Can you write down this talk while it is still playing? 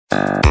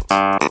The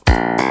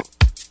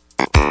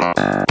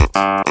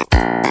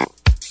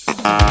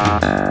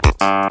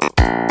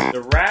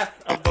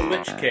Wrath of the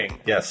Lich King.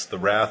 Yes, The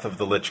Wrath of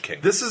the Lich King.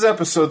 This is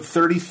episode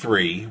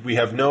 33. We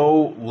have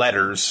no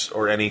letters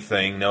or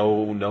anything,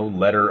 no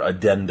letter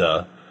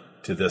addenda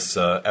to this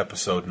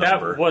episode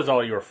number. That was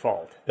all your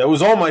fault. That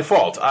was all my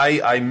fault.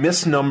 I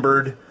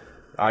misnumbered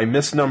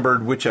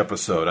which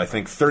episode? I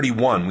think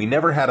 31. We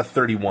never had a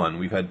 31.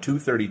 We've had two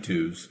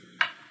 32s,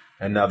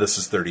 and now this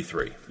is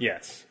 33.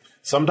 Yes.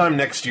 Sometime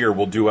next year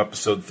we'll do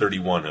episode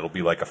 31. It'll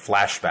be like a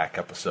flashback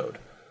episode.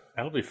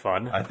 That'll be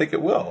fun. I think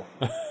it will.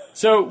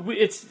 So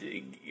it's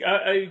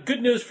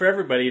good news for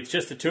everybody. It's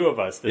just the two of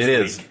us this week.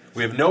 It is.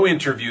 We have no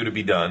interview to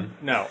be done.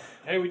 No.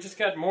 Hey, we just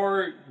got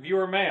more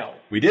viewer mail.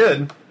 We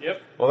did?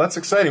 Yep. Well, that's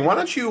exciting. Why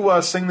don't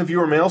you sing the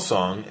viewer mail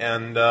song,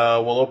 and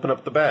we'll open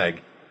up the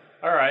bag.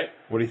 All right.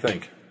 What do you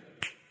think?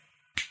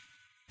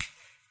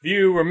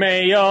 Viewer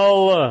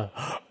mail.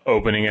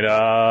 Opening it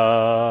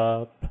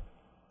up.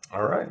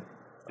 All right.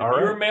 The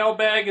viewer mail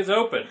bag is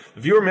open. The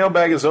viewer mail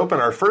bag is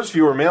open. Our first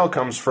viewer mail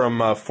comes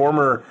from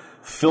former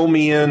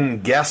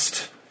Filmian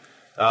guest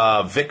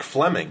Vic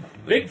Fleming.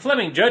 Vic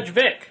Fleming, Judge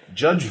Vic.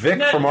 Judge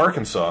Vic from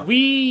Arkansas.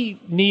 We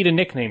need a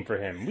nickname for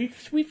him.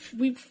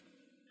 We've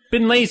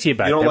been lazy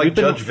about that. You don't like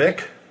Judge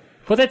Vic?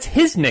 Well, that's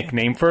his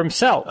nickname for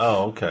himself.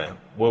 Oh, okay.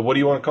 Well, what do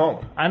you want to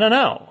call him? I don't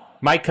know.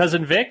 My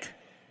cousin Vic?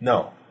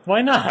 No.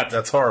 Why not?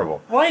 That's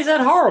horrible. Why is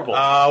that horrible?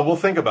 We'll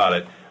think about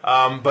it.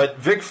 But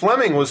Vic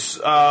Fleming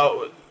was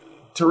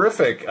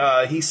terrific.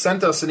 He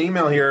sent us an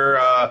email here.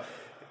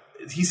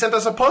 He sent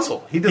us a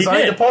puzzle. He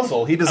designed a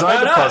puzzle. He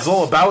designed a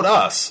puzzle about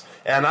us.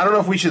 And I don't know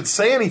if we should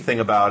say anything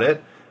about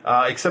it,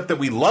 except that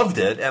we loved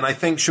it. And I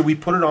think, should we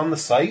put it on the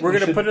site? We're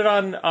going to put it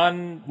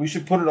on. We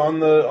should put it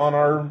on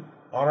our.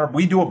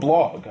 We do a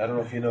blog. I don't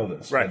know if you know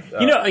this. Right.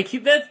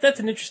 That's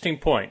an interesting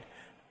point.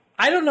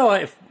 I don't know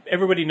if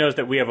everybody knows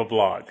that we have a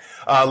blog.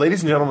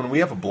 Ladies and gentlemen, we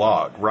have a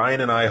blog. Ryan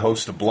and I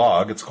host a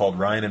blog. It's called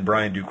Ryan and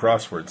Brian Do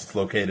Crosswords. It's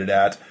located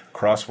at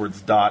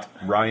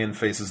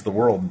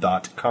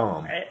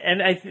crosswords.ryanfacestheworld.com.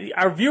 And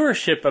our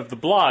viewership of the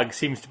blog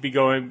seems to be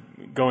going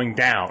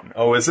down.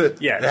 Oh, is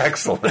it? Yes.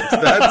 Excellent.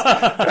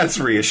 That's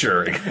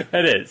reassuring.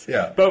 It is.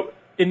 Yeah. But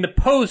in the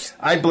post...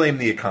 I blame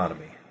the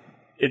economy.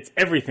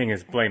 Everything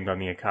is blamed on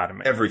the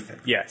economy.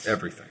 Everything. Yes.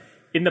 Everything.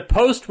 In the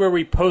post where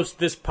we post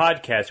this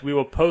podcast, we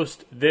will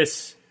post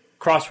this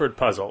crossword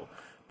puzzle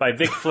by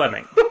Vic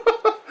Fleming.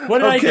 What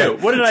did I do?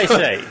 What did I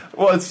say?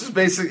 Well, it's just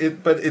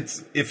basic. But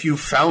it's if you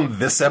found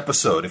this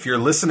episode, if you're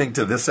listening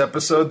to this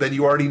episode, then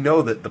you already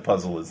know that the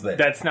puzzle is there.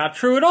 That's not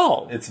true at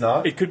all. It's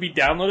not? It could be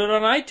downloaded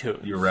on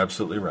iTunes. You're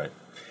absolutely right.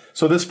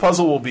 So this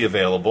puzzle will be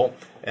available,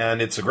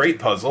 and it's a great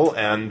puzzle.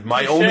 And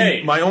my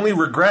only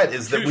regret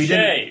is that we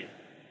didn't.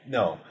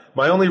 No,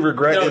 my only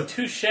regret is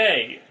touche.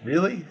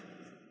 Really?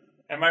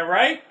 Am I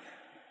right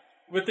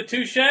with the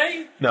touche?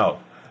 No.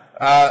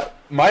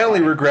 My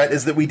only regret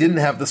is that we didn't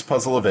have this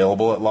puzzle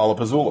available at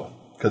Lollapuzzoola,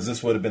 because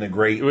this would have been a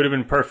great... It would have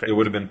been perfect. It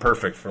would have been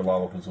perfect for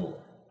Lollapuzzoola.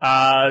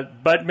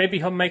 But maybe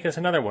he'll make us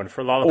another one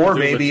for Lollapuzzoola. Or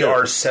maybe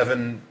our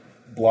 7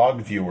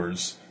 blog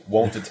viewers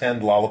won't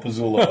attend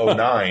Lollapuzzoola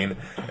 09,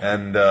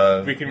 and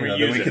we can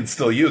reuse it. We can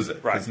still use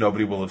it, because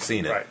nobody will have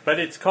seen it. Right. But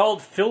it's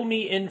called Fill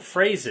Me In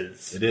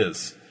Phrases. It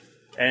is.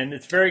 And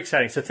it's very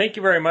exciting. So thank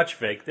you very much,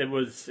 Vic. It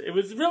was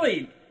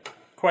really...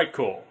 quite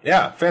cool.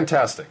 Yeah,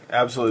 fantastic.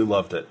 Absolutely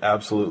loved it.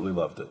 Absolutely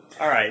loved it.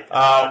 All right.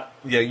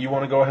 Yeah, you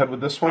want to go ahead with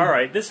this one? All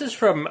right. This is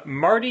from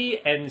Marty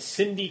and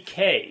Cindy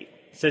K.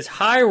 It says,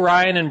 "Hi,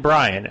 Ryan and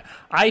Brian.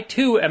 I,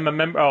 too, am a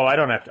member..." Oh, I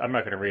don't have to... I'm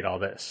not going to read all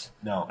this.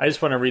 No. I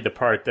just want to read the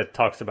part that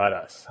talks about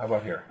us. How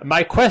about here?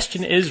 "My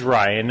question is,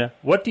 Ryan,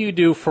 what do you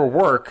do for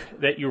work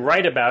that you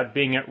write about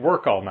being at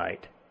work all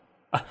night?"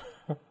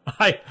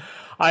 I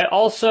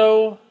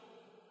also...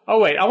 Oh,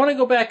 wait. I want to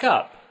go back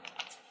up.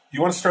 You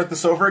want to start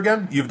this over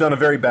again? You've done a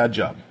very bad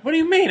job. What do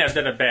you mean I've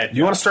done a bad job?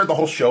 You want to start the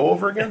whole show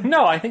over again?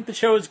 No, I think the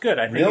show is good.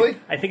 Really?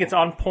 I think it's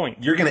on point.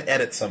 You're going to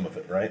edit some of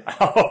it, right?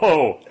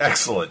 Oh.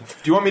 Excellent. Do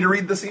you want me to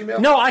read this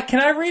email? No, can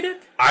I read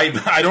it?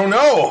 I don't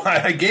know.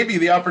 I gave you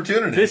the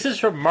opportunity. This is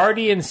from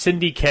Marty and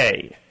Cindy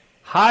K.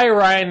 "Hi,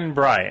 Ryan and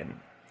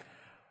Brian.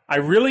 I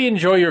really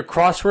enjoy your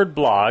crossword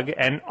blog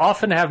and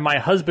often have my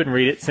husband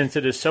read it since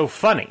it is so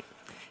funny.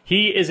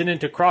 He isn't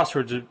into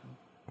crosswords...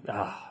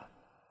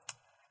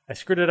 I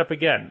screwed it up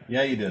again.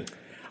 Yeah, you did.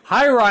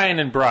 "Hi, Ryan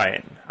and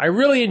Brian. I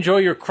really enjoy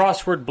your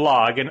crossword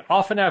blog and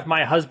often have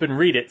my husband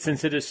read it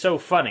since it is so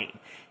funny.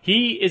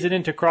 He isn't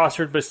into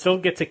crossword but still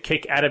gets a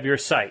kick out of your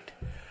site.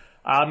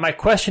 My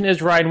question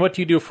is, Ryan, what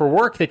do you do for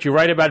work that you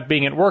write about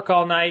being at work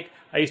all night?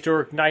 I used to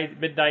work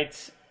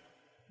midnights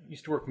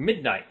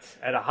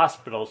at a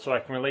hospital, so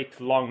I can relate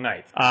to long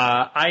nights.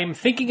 I'm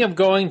thinking of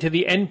going to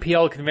the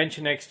NPL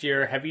convention next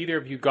year. Have either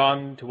of you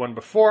gone to one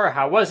before?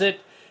 How was it?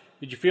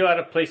 Did you feel out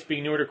of place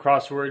being newer to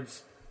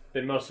crosswords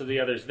than most of the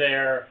others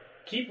there?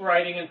 Keep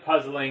writing and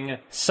puzzling.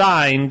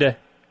 Signed,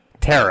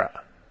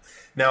 Tara."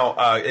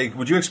 Now,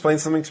 would you explain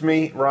something to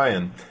me,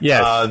 Ryan?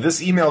 Yes.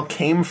 This email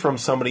came from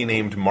somebody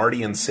named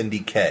Marty and Cindy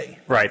K.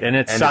 Right, and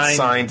it's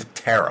signed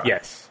Tara.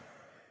 Yes.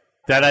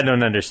 That I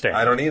don't understand.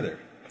 I don't either.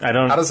 I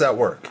don't. How does that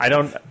work? I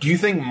don't. Do you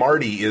think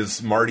Marty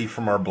is Marty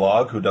from our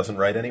blog who doesn't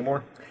write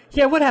anymore?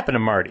 Yeah, what happened to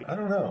Marty? I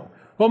don't know.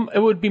 Well, it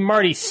would be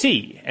Marty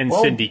C. and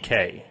Cindy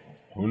K.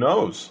 Who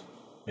knows?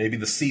 Maybe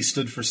the C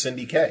stood for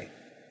Cindy K.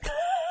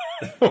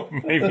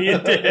 Maybe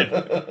it did.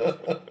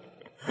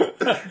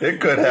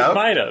 It could have. It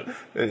might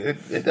have.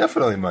 It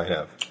definitely might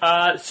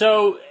have.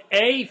 So,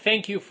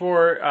 thank you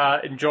for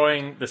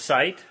enjoying the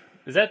site.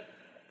 Is that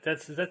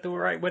the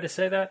right way to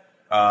say that?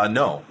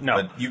 No.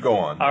 But you go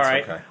on. All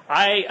right. Okay.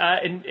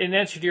 In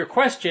answer to your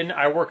question,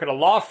 I work at a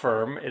law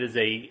firm. It is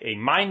a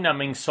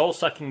mind-numbing,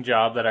 soul-sucking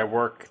job that I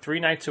work 3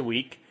 nights a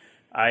week.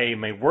 I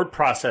am a word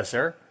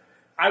processor.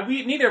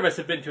 Neither of us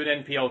have been to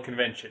an NPL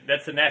convention.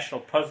 That's the National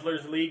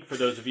Puzzlers League, for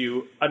those of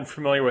you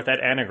unfamiliar with that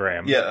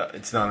anagram. Yeah,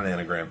 it's not an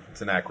anagram.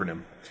 It's an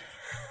acronym.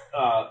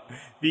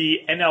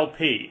 The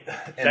NLP.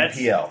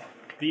 NPL.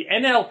 The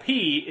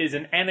NLP is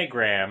an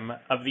anagram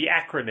of the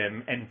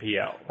acronym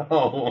NPL.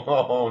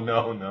 Oh,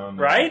 no.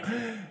 Right?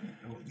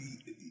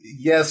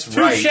 Yes,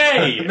 touche.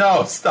 Right.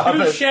 No, stop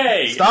touche.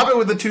 it. Stop it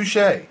with the touche.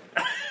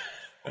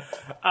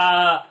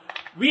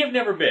 We have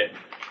never been,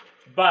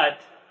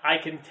 but I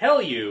can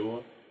tell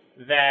you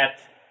that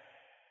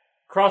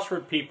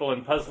crossword people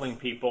and puzzling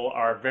people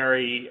are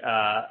very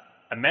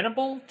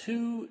amenable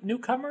to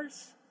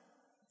newcomers.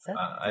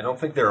 I don't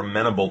think they're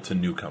amenable to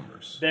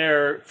newcomers.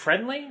 They're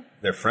friendly.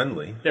 They're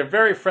friendly. They're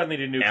very friendly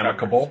to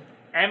newcomers.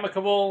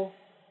 Amicable.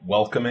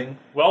 Welcoming.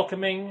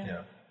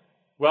 Yeah.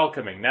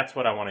 Welcoming. That's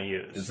what I want to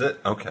use. Is it?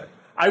 Okay.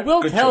 I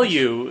will tell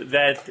you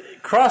that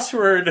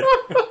crossword...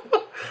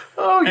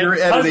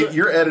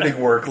 your editing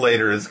work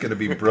later is going to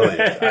be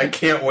brilliant. I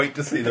can't wait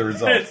to see the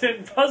results.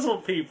 And puzzle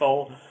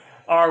people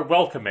are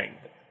welcoming.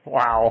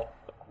 Wow.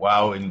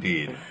 Wow,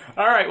 indeed.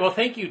 All right, well,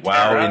 thank you,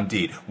 Tara. Wow,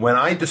 indeed. When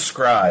I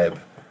describe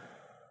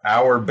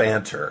our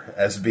banter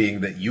as being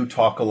that you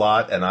talk a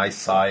lot and I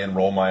sigh and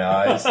roll my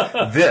eyes,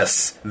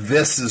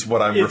 this is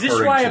what I'm referring to. Is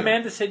this why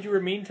Amanda said you were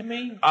mean to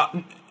me?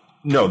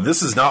 No,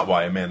 this is not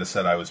why Amanda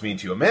said I was mean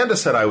to you. Amanda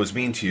said I was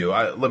mean to you.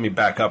 Let me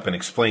back up and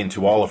explain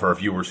to all of our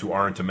viewers who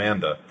aren't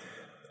Amanda.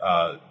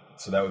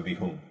 So that would be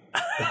whom?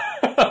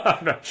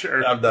 I'm not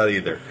sure. I'm not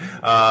either.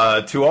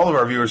 To all of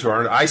our viewers who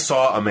aren't, I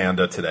saw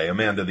Amanda today.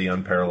 Amanda, the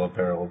unparalleled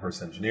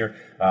verse engineer.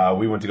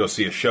 We went to go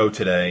see a show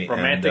today.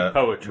 Romantic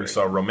Poetry. We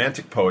saw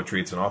Romantic Poetry.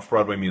 It's an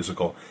off-Broadway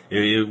musical.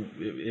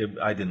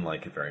 I didn't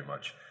like it very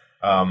much.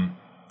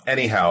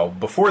 Anyhow,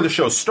 before the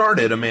show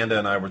started, Amanda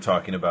and I were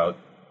talking about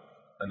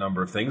a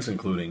number of things,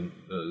 including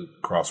the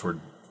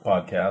crossword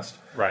podcast.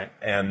 Right.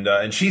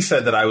 And she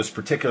said that I was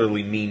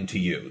particularly mean to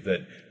you,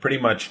 that pretty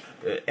much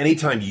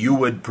anytime you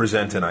would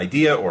present an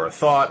idea or a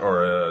thought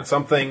or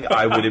something,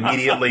 I would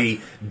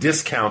immediately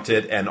discount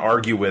it and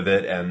argue with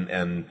it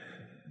and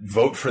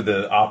vote for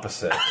the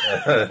opposite.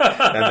 And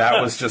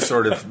that was just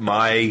sort of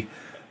my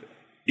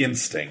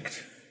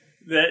instinct.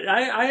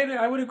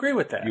 I would agree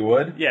with that. You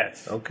would?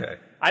 Yes. Okay.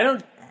 I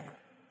don't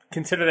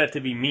consider that to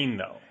be mean,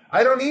 though.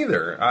 I don't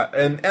either.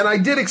 And I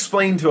did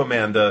explain to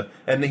Amanda,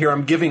 and here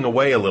I'm giving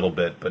away a little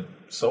bit, but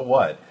so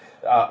what?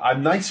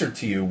 I'm nicer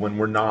to you when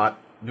we're not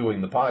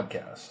doing the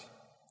podcast.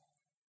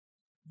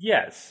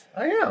 Yes.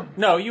 I am.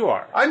 No, you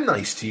are. I'm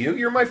nice to you.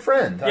 You're my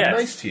friend. I'm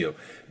nice to you.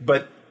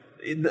 But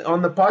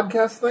on the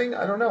podcast thing,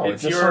 I don't know.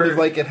 It's just sort of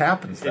like it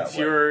happens that way. It's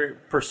your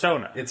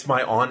persona. It's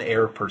my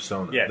on-air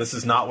persona. Yes. This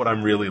is not what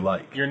I'm really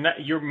like.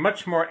 You're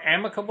much more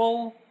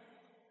amicable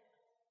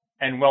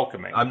and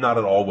welcoming. I'm not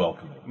at all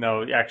welcoming.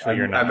 No, actually,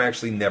 you're not. I'm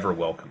actually never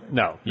welcoming.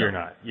 No, you're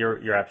not.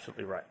 You're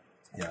absolutely right.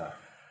 Yeah.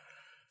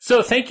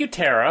 So thank you,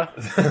 Tara.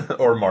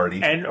 Or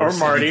Marty. Or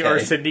Marty or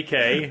Cindy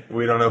K.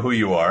 We don't know who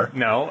you are.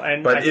 No.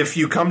 But if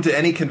you come to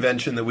any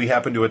convention that we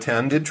happen to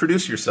attend,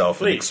 introduce yourself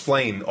and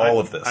explain all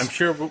of this. I'm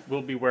sure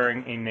we'll be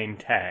wearing a name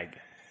tag.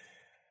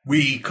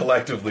 We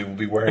collectively will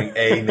be wearing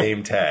a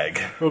name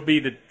tag. We'll be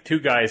the two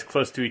guys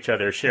close to each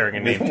other sharing a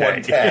name tag.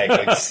 One tag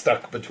like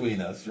stuck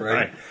between us,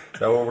 right? Is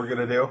that what we're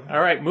going to do?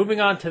 All right, moving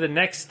on to the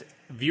next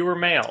viewer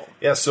mail.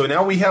 Yeah, so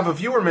now we have a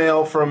viewer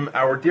mail from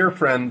our dear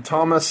friend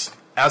Thomas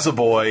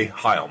Azaboy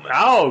Heilman.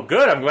 Oh,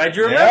 good. I'm glad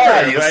you remembered.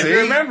 Yeah, I'm glad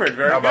you remembered.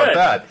 Very How about good.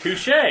 that?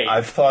 Touche.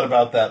 I've thought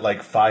about that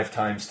like 5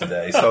 times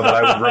today so that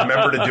I would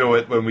remember to do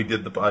it when we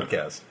did the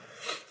podcast.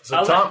 So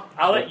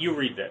I'll let you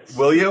read this.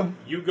 Will you?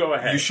 You go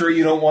ahead. You sure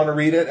you don't want to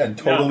read it and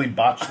totally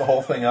botch the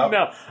whole thing up?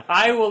 No,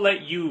 I will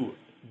let you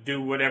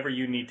do whatever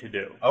you need to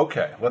do.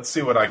 Okay, let's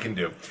see what I can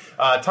do.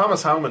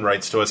 Thomas Heilman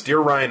writes to us, Dear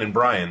Ryan and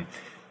Brian,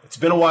 it's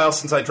been a while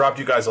since I dropped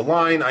you guys a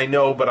line, I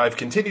know, but I've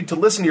continued to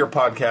listen to your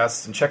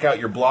podcasts and check out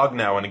your blog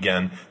now and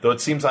again, though it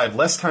seems I have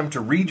less time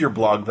to read your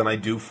blog than I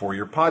do for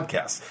your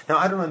podcast. Now,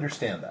 I don't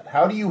understand that.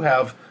 How do you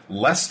have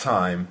less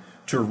time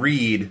to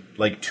read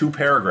like 2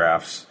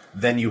 paragraphs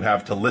than you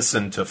have to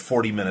listen to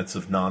 40 minutes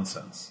of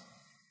nonsense?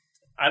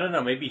 I don't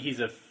know. Maybe he's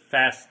a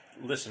fast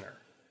listener.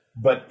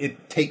 But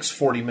it takes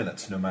 40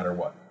 minutes no matter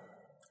what.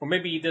 Or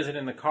maybe he does it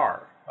in the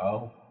car.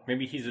 Oh.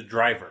 Maybe he's a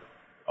driver.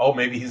 Oh,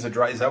 maybe he's a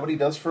driver. Is that what he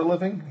does for a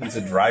living? He's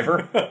a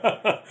driver?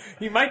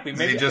 He might be.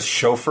 Does he just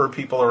chauffeur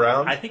people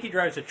around? I think he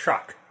drives a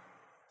truck.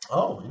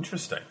 Oh,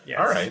 interesting. Yes.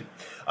 All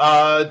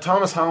right.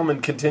 Thomas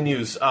Heilman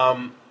continues.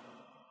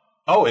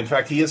 In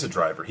fact, he is a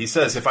driver. He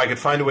says, if I could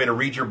find a way to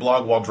read your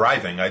blog while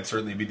driving, I'd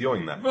certainly be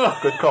doing that.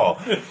 Good call.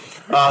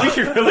 We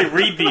should really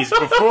read these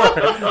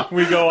before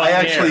we go on I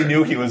actually air.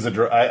 knew he was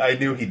I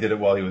knew he did it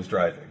while he was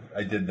driving.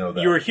 I did know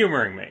that. You were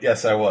humoring me.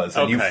 Yes, I was.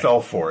 And you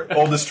fell for it.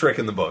 Oldest trick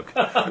in the book.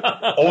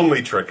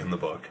 Only trick in the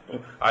book.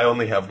 I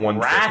only have one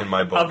trick in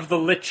my book. Wrath of the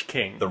Lich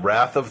King. The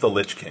Wrath of the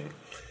Lich King.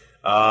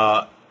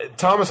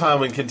 Thomas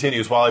Heilman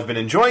continues, while I've been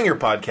enjoying your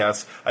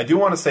podcasts, I do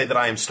want to say that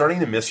I am starting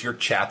to miss your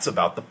chats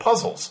about the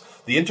puzzles.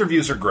 The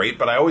interviews are great,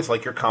 but I always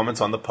like your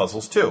comments on the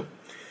puzzles, too.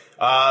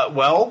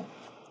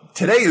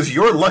 Today is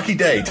your lucky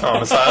day,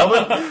 Thomas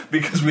Heilman,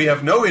 because we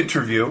have no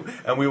interview,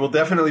 and we will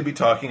definitely be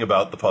talking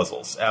about the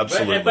puzzles.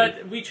 Absolutely.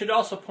 But we should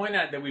also point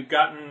out that we've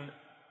gotten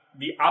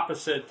the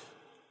opposite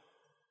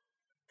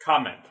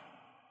comment.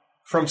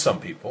 From some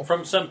people.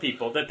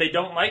 That they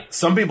don't like.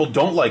 Some people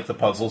don't like the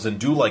puzzles and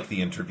do like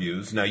the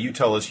interviews. Now, you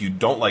tell us you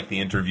don't like the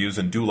interviews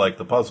and do like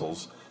the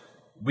puzzles.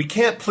 We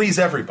can't please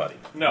everybody.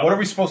 No. What are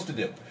we supposed to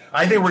do?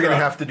 I think we're going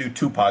to have to do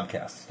 2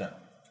 podcasts now.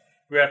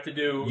 We have to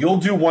do... You'll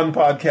do one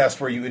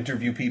podcast where you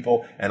interview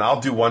people, and I'll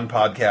do one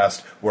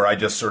podcast where I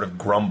just sort of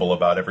grumble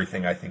about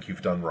everything I think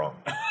you've done wrong.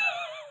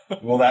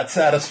 Will that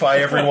satisfy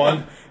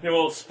everyone?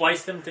 We'll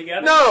splice them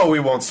together? No, we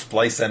won't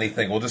splice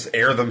anything. We'll just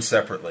air them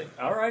separately.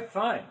 All right,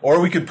 fine. Or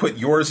we could put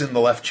yours in the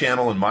left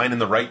channel and mine in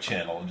the right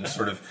channel and just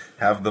sort of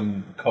have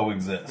them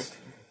coexist.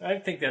 I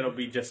think that'll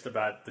be just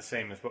about the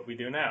same as what we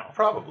do now.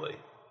 Probably.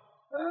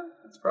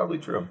 That's probably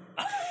true.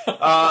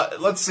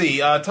 Let's see.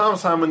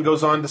 Thomas Heilman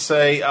goes on to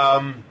say...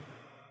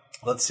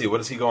 let's see, what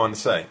does he go on to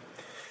say?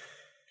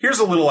 Here's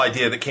a little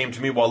idea that came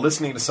to me while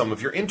listening to some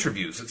of your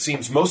interviews. It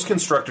seems most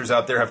constructors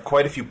out there have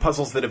quite a few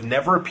puzzles that have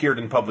never appeared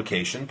in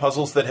publication,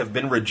 puzzles that have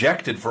been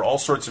rejected for all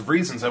sorts of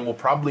reasons and will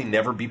probably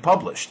never be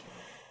published.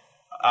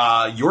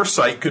 Your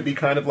site could be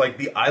kind of like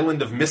the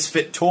island of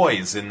misfit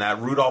toys in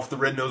that Rudolph the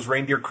Red-Nosed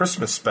Reindeer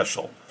Christmas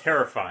special.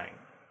 Terrifying.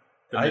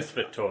 The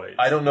misfit toys.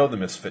 I don't know the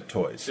misfit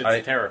toys.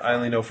 It's terrifying. I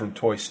only know from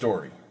Toy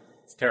Story.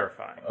 It's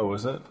terrifying. Oh,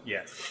 is it?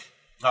 Yes.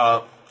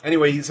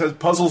 Anyway, he says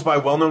puzzles by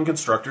well-known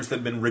constructors that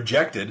have been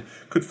rejected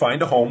could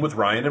find a home with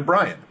Ryan and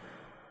Brian.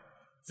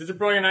 This is a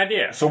brilliant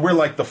idea. So we're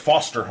like the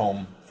foster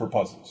home for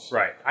puzzles.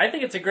 Right. I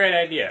think it's a great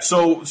idea.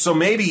 So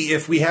maybe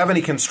if we have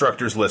any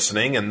constructors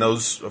listening, and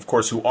those, of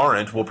course, who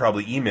aren't, will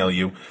probably email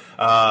you.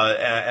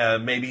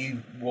 Maybe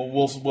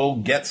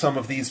we'll get some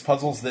of these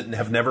puzzles that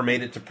have never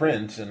made it to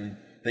print and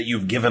that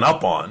you've given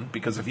up on.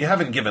 Because if you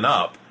haven't given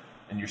up,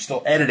 and you're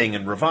still editing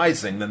and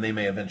revising, then they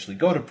may eventually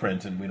go to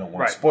print, and we don't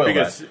want to spoil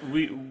because that.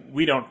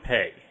 we don't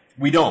pay.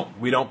 We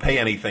don't pay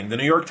anything. The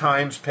New York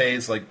Times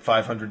pays like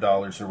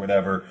 $500 or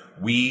whatever.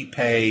 We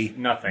pay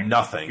nothing.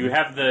 You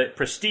have the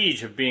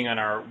prestige of being on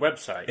our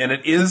website. And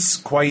it is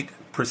quite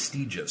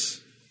prestigious.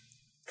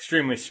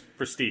 Extremely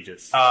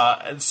prestigious.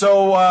 Let's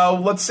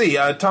see.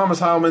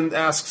 Thomas Heilman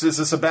asks, is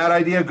this a bad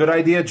idea, good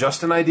idea,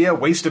 just an idea,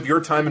 waste of your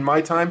time and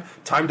my time,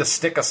 time to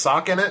stick a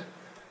sock in it?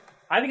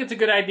 I think it's a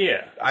good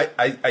idea.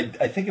 I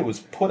think it was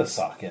put a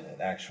sock in it,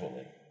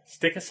 actually.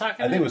 Stick a sock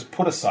in it? I think it was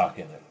put a sock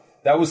in it.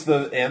 That was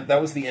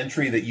the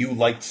entry that you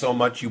liked so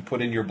much you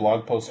put in your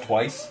blog post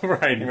twice.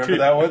 Right. Remember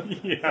that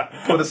one?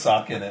 Yeah. Put a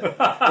sock in it.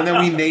 And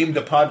then we named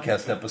a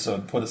podcast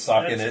episode Put a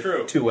Sock in It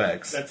true.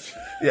 2X. That's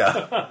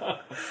yeah.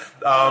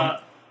 I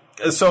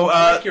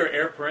like your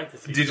air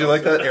parentheses. Did you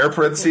like that? Air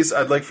parentheses?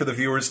 I'd like for the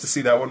viewers to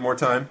see that one more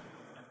time.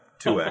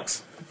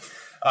 2X.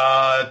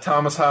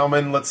 Thomas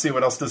Heilman, let's see,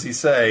 what else does he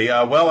say?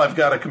 Well, I've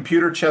got a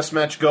computer chess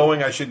match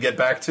going I should get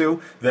back to.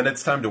 Then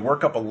it's time to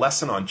work up a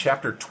lesson on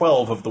Chapter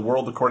 12 of The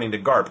World According to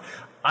Garp.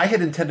 I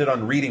had intended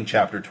on reading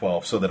Chapter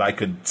 12 so that I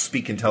could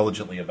speak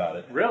intelligently about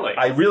it. Really?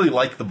 I really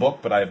like the book,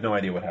 but I have no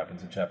idea what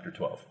happens in Chapter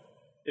 12.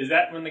 Is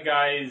that when the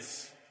guy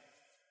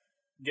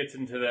gets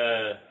into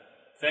the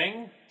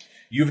thing?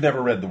 You've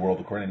never read The World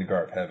According to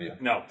Garp, have you?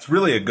 No. It's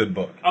really a good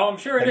book. Oh, I'm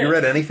sure it is. Have you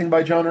read anything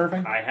by John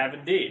Irving? I have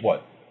indeed.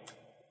 What?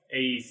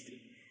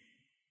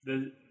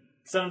 The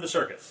Son of the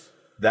Circus.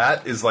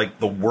 That is like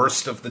the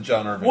worst of the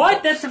John Irving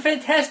What? books. That's a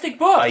fantastic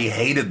book. I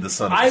hated The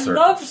Son of the Circus. I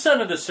love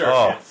Son of the Circus.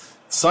 Oh,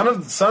 Son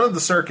of the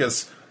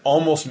Circus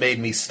almost made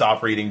me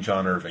stop reading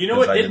John Irving. You know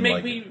what did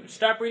make me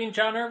stop reading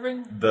John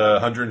Irving? The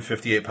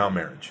 158-Pound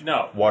Marriage.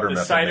 No. Water The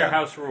Method Cider Man.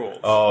 House Rules.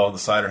 Oh, the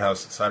Cider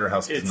House. Cider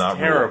House does not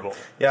rule. It's terrible.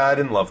 Yeah, I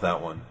didn't love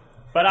that one.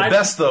 But the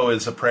best, though,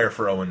 is A Prayer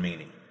for Owen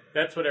Meany.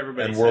 That's what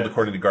everybody says. And World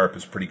According to Garp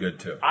is pretty good,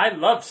 too. I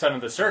love Son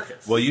of the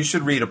Circus. Well, you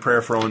should read A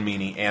Prayer for Owen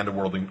Meany and A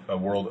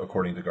World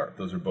According to Garp.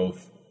 Those are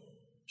both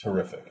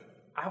terrific.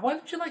 Why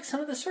did you like Son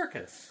of the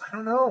Circus? I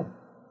don't know.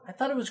 I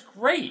thought it was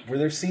great. Were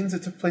there scenes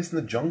that took place in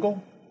the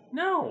jungle?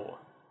 No.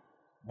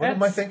 What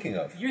am I thinking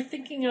of? You're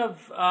thinking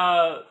of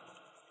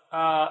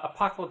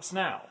Apocalypse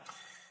Now.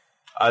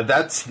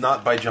 That's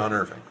not by John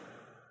Irving.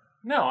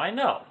 No, I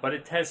know. But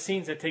it has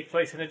scenes that take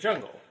place in a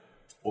jungle.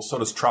 Well, so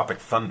does Tropic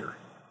Thunder.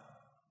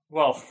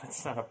 Well,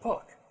 it's not a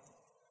book.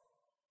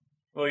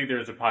 Well, either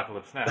is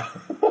Apocalypse Now.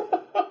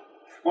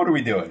 What are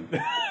we doing?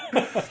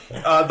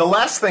 The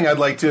last thing I'd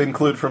like to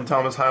include from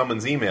Thomas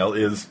Heilman's email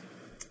is,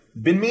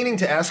 been meaning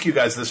to ask you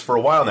guys this for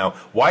a while now.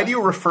 Why do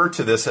you refer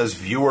to this as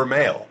viewer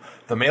mail?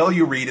 The mail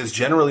you read is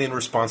generally in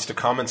response to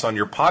comments on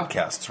your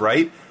podcasts,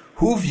 right?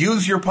 Who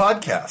views your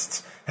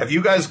podcasts? Have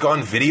you guys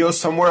gone video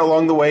somewhere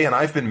along the way and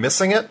I've been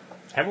missing it?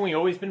 Haven't we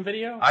always been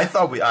video? I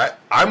thought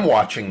I'm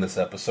watching this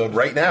episode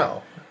right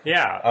now.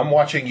 Yeah. I'm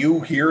watching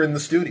you here in the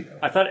studio.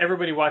 I thought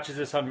everybody watches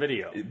this on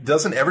video.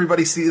 Doesn't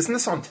everybody see? Isn't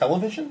this on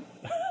television?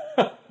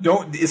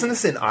 Isn't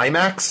this in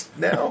IMAX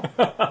now?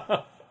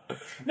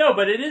 No,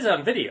 but it is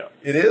on video.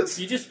 It is?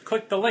 You just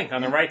click the link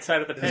on the right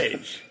side of the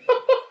page.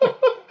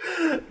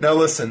 Now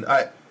listen,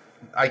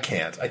 I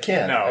can't.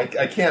 No.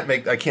 I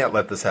can't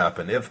let this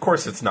happen. Of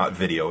course it's not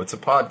video, it's a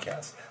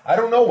podcast. I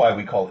don't know why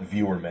we call it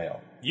viewer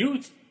mail.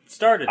 You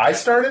started it. I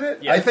started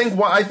it? Yes.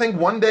 I think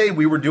one day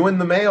we were doing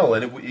the mail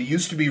and it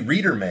used to be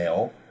reader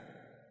mail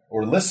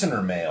or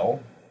listener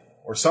mail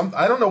or something.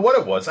 I don't know what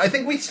it was. I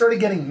think we started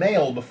getting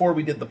mail before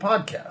we did the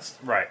podcast.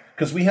 Right.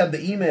 Because we had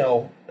the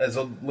email as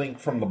a link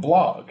from the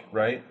blog,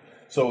 right?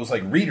 So it was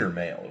like reader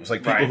mail. It was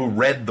like people who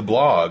read the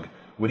blog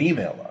would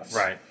email us.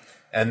 Right.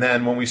 And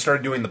then when we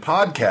started doing the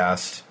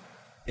podcast,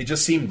 it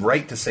just seemed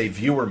right to say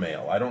viewer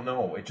mail. I don't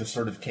know. It just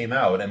sort of came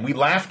out, and we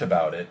laughed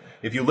about it.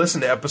 If you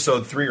listen to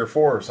episode 3 or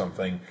 4 or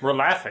something... We're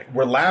laughing.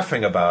 We're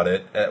laughing about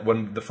it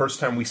when the first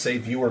time we say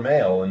viewer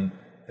mail, and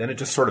then it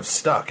just sort of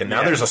stuck. And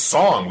now there's a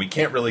song. We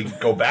can't really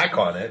go back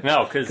on it.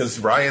 No, because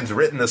Ryan's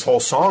written this whole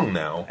song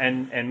now.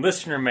 And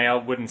listener mail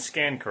wouldn't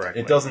scan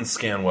correctly. It doesn't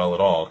scan well at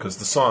all, because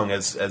the song,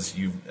 as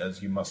you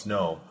must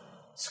know,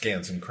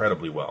 scans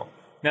incredibly well.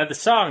 Now, the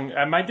song,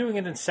 am I doing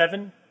it in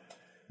 7?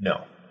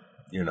 No,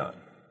 you're not.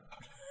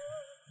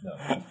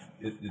 No,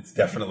 it's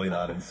definitely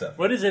not in 7.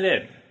 What is it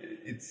in?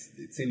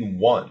 It's in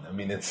 1. I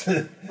mean, it's...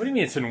 What do you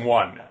mean it's in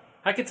 1?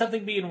 How could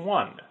something be in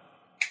 1?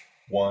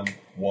 1,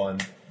 1,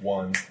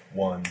 1,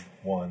 1,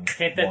 1.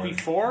 Can't that be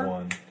 4?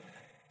 1.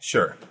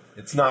 Sure.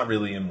 It's not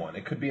really in 1.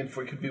 It could be in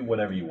 4. It could be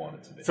whatever you want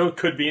it to be. So it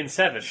could be in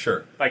 7.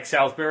 Sure. Like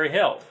Salisbury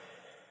Hill.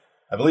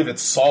 I believe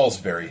it's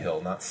Salisbury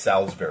Hill, not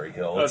Salisbury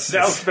Hill. Oh,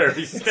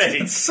 Salisbury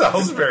Steak. It's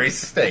Salisbury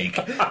Steak,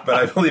 but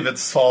I believe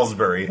it's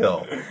Salisbury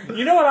Hill.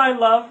 You know what I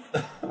love?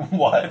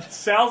 What?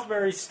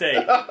 Salisbury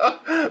Steak.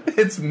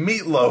 It's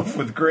meatloaf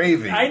with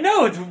gravy. I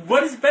know.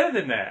 What is better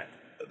than that?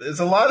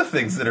 There's a lot of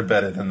things that are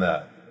better than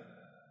that.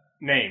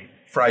 Name.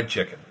 Fried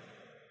chicken.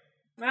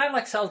 I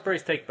like Salisbury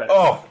Steak better.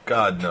 Oh,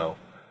 God, no.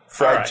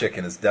 Fried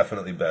chicken is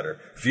definitely better.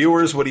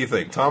 Viewers, what do you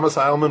think? Thomas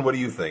Heilman, what do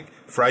you think?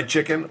 Fried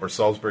chicken or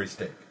Salisbury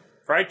steak?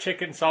 Fried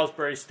chicken,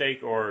 Salisbury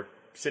steak, or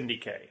Cindy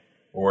K.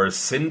 Or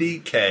Cindy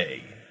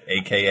K,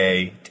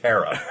 a.k.a.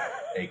 Tara,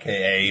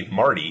 a.k.a.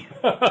 Marty.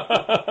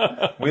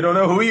 We don't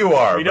know who you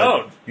are. We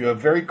don't. You have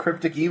very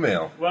cryptic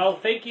email. Well,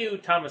 thank you,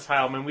 Thomas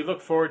Heilman. We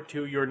look forward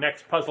to your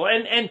next puzzle.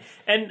 And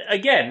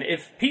again,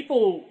 if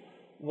people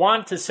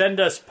want to send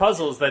us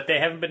puzzles that they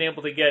haven't been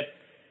able to get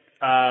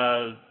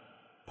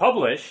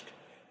published,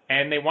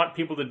 and they want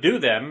people to do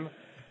them,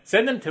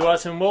 send them to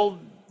us, and we'll,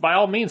 by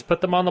all means, put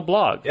them on the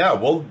blog. Yeah,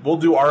 we'll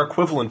do our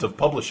equivalent of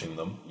publishing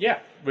them. Yeah,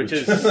 which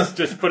is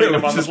just putting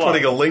them on the blog. Just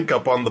putting a link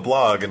up on the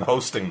blog and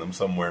hosting them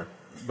somewhere.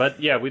 But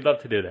yeah, we'd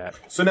love to do that.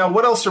 So now,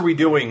 what else are we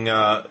doing?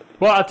 Well,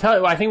 I'll tell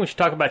you, I think we should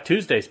talk about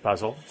Tuesday's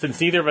puzzle, since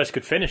neither of us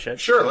could finish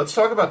it. Sure, let's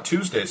talk about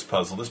Tuesday's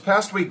puzzle. This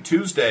past week,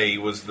 Tuesday,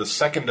 was the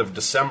 2nd of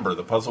December.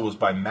 The puzzle was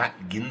by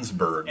Matt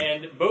Ginsberg.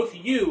 And both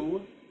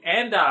you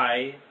and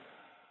I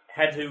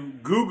had to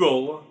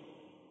Google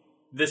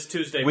this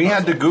Tuesday puzzle. We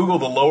had to Google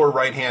the lower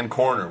right-hand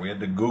corner. We had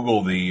to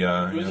Google the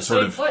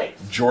sort of place.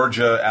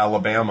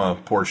 Georgia-Alabama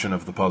portion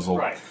of the puzzle.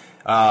 Right.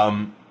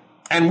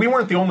 And we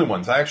weren't the only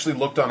ones. I actually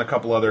looked on a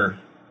couple other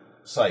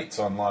sites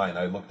online.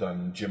 I looked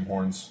on Jim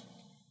Horn's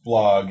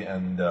blog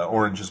and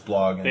Orange's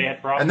blog. And, they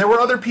had problems? And there were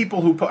other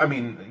people who,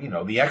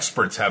 the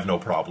experts have no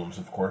problems,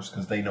 of course,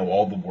 because they know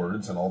all the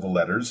words and all the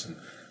letters. And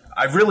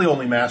I've really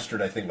only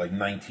mastered, I think, like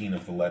 19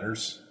 of the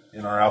letters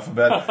in our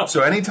alphabet.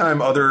 So anytime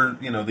how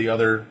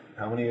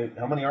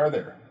many are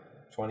there?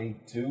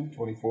 22,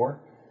 24?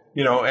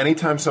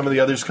 Anytime some of the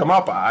others come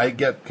up, I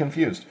get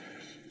confused.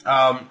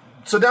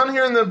 So down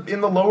here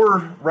in the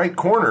lower right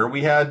corner,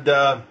 we had,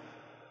 it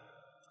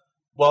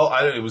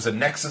was a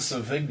nexus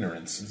of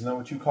ignorance. Isn't that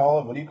what you call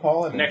it? What do you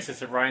call it?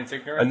 Nexus of Ryan's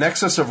ignorance? A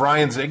nexus of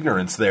Ryan's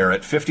ignorance there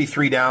at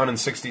 53 down and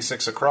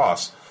 66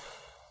 across.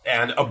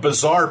 And a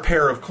bizarre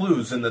pair of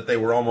clues in that they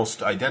were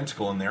almost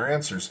identical in their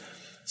answers.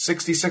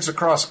 66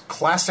 across,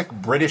 classic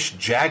British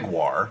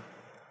Jaguar.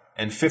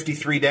 And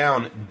 53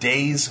 down,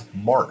 Day's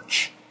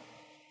March.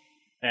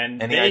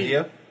 And Any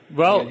idea?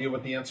 Well, Any idea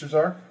what the answers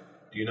are?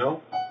 Do you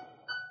know?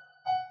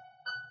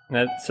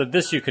 So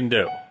this you can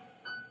do.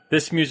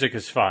 This music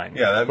is fine.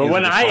 Yeah, that but music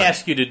when is I fine.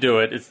 ask you to do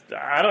it,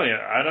 I don't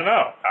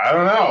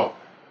know.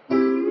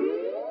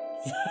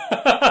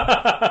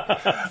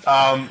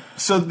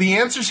 So the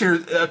answers here,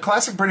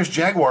 classic British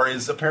Jaguar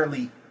is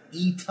apparently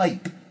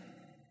E-Type.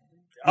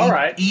 All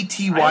right.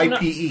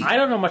 E-T-Y-P-E. I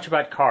don't know much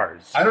about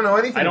cars. I don't know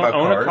anything about cars. I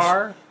don't own a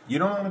car. You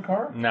don't own a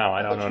car? No,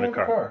 I don't own a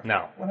car.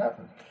 No. What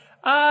happened?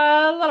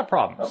 A lot of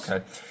problems.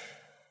 Okay.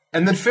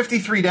 And then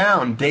 53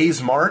 down,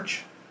 days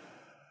march,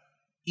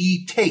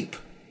 tape.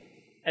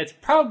 It's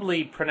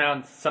probably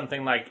pronounced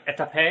something like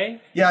étape.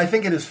 Yeah, I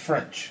think it is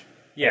French.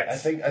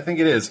 Yes. I think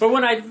it is. But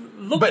when I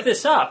looked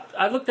this up,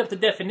 I looked up the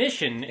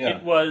definition. Yeah.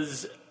 It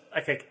was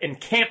like an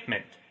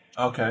encampment.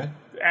 Okay.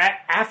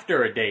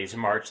 After a day's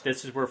march,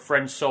 this is where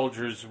French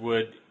soldiers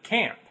would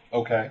camp.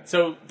 Okay.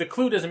 So the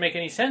clue doesn't make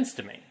any sense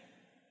to me.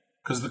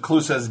 Because the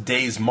clue says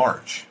day's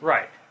march.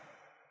 Right.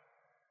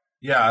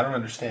 Yeah, I don't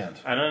understand.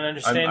 I don't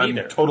understand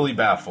either. I'm totally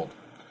baffled.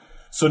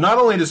 So not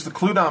only does the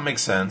clue not make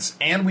sense,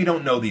 and we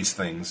don't know these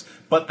things,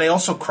 but they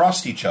also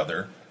crossed each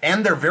other,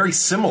 and they're very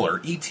similar,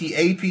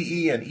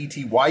 ETAPE and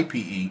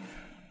ETYPE,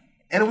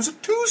 and it was a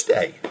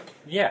Tuesday.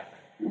 Yeah.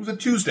 It was a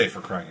Tuesday,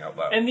 for crying out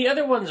loud. And the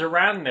other ones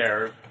around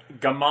there,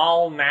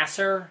 Gamal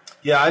Nasser.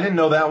 Yeah, I didn't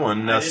know that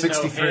one.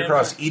 63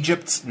 across,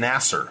 Egypt's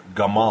Nasser,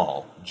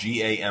 Gamal,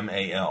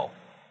 Gamal.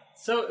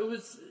 So it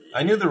was...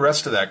 I knew the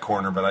rest of that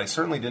corner, but I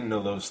certainly didn't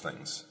know those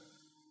things.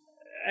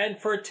 And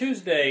for a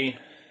Tuesday,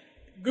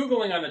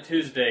 Googling on a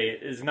Tuesday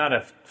is not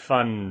a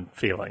fun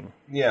feeling.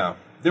 Yeah.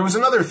 There was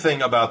another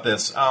thing about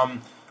this.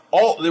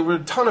 There were a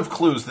ton of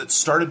clues that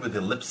started with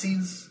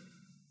ellipses,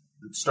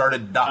 that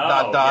started ...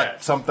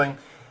 yes. something.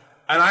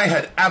 And I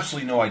had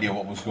absolutely no idea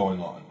what was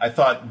going on. I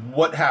thought,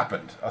 what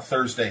happened? A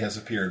Thursday has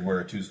appeared where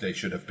a Tuesday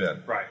should have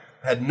been. Right.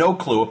 Had no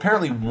clue.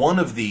 Apparently one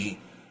of the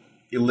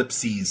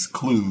ellipses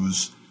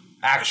clues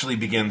actually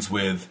begins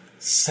with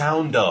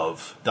sound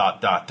of ...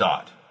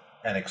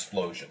 an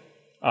explosion.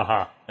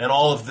 Uh-huh. And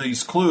all of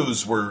these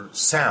clues were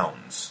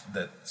sounds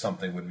that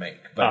something would make.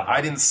 But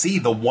I didn't see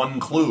the one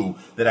clue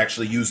that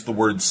actually used the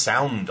word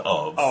sound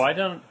of. Oh, I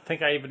don't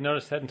think I even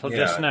noticed that until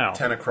just now.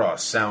 10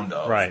 across, sound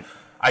of. Right.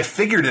 I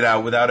figured it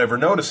out without ever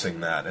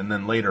noticing that, and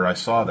then later I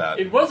saw that.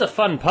 It was a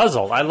fun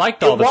puzzle. I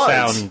liked all the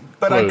sound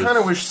but clues. I kind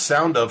of wish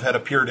sound of had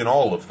appeared in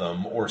all of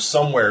them, or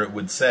somewhere it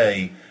would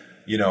say,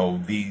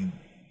 the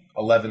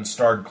 11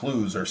 starred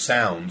clues or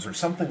sounds or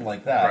something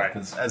like that.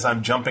 Because as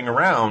I'm jumping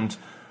around,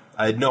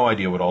 I had no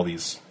idea what all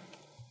these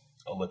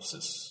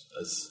ellipses.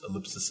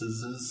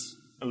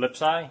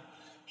 Ellipsi?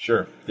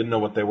 Sure. Didn't know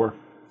what they were.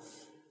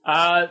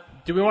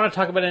 Do we want to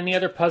talk about any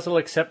other puzzle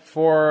except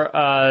for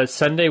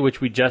Sunday,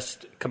 which we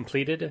just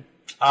completed?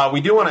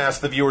 We do want to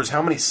ask the viewers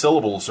how many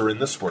syllables are in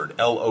this word.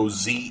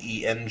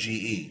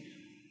 Lozenge.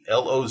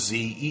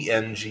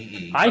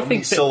 Lozenge. How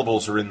many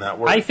syllables are in that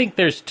word? I think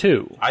there's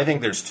 2. I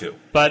think there's 2.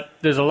 But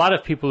there's a lot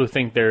of people who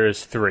think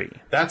there's 3.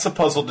 That's a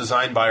puzzle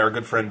designed by our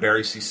good friend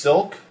Barry C.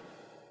 Silk.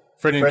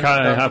 Friend and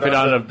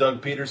confidant of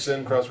Doug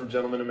Peterson, Crossword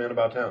Gentleman, and Man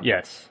About Town.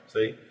 Yes.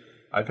 See?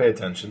 I pay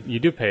attention. You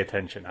do pay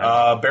attention.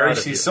 Barry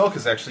C. Silk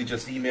has actually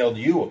just emailed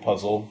you a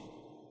puzzle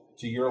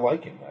to your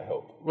liking, I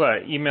hope.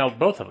 Well, emailed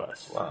both of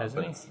us,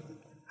 hasn't he?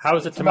 How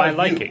is it to my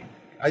liking?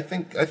 I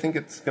think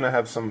it's going to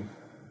have some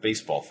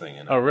baseball thing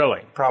in it. Oh,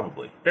 really?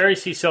 Probably. Barry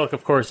C. Silk,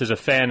 of course, is a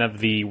fan of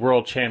the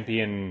world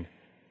champion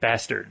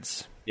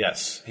Bastards.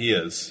 Yes, he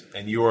is.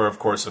 And you are, of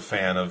course, a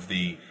fan of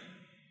the...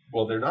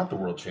 Well, they're not the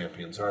world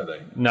champions, are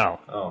they? No.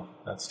 Oh,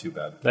 that's too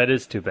bad. That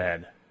is too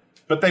bad.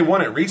 But they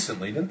won it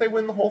recently. Didn't they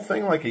win the whole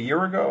thing like a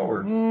year ago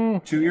or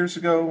 2 years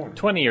ago?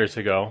 20 years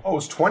ago. Oh, it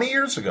was 20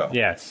 years ago?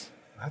 Yes.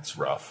 That's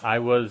rough. I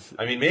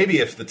mean, maybe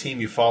if the team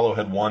you follow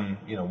had won,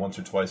 once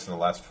or twice in the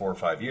last 4 or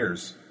 5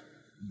 years,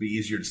 it'd be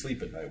easier to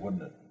sleep at night,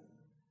 wouldn't it?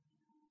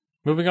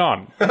 Moving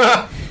on.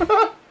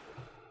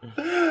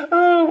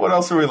 What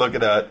else are we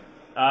looking at?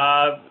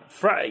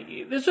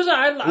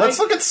 Let's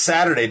look at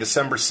Saturday,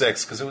 December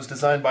 6th, because it was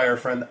designed by our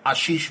friend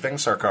Ashish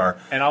Vengsarkar.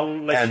 And I'll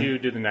let you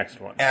do the next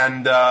one.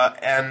 And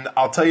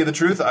I'll tell you the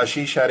truth,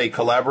 Ashish had a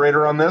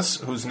collaborator on this,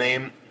 whose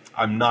name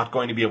I'm not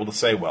going to be able to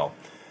say well.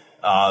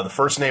 The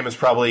first name is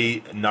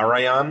probably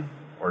Narayan,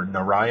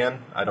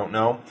 I don't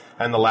know.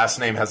 And the last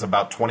name has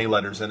about 20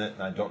 letters in it,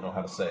 and I don't know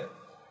how to say it.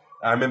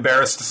 I'm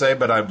embarrassed to say,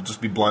 but I'll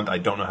just be blunt, I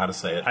don't know how to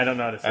say it. I don't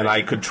know how to say it. And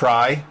I could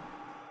try.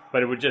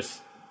 But it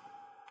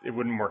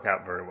wouldn't work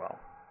out very well.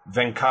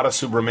 Venkata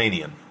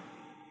Subramanian.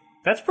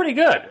 That's pretty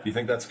good. Do you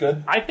think that's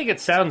good? I think it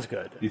sounds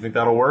good. Do you think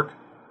that'll work?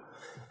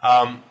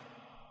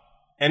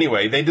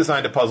 Anyway, they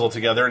designed a puzzle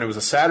together, and it was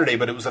a Saturday,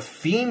 but it was a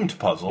themed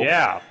puzzle.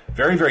 Yeah.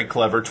 Very, very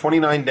clever.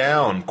 29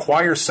 down,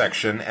 choir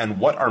section, and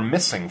what are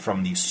missing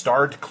from the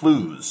starred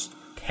clues?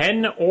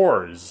 10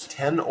 oars.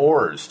 10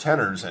 oars.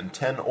 Tenors and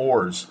 10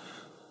 oars.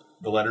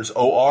 The letters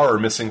OR are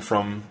missing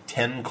from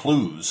 10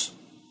 clues.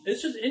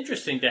 It's just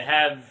interesting to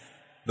have...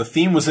 The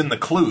theme was in the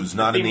clues,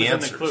 not in the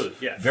answers. In the clues,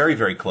 yes. Very,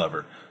 very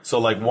clever. So,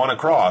 like one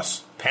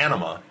across,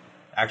 Panama,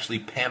 actually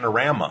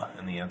panorama,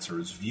 and the answer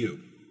is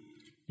view.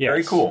 Yes.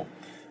 Very cool.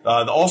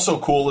 Also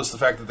cool is the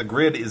fact that the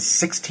grid is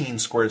 16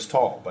 squares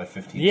tall by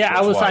 15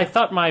 squares wide. I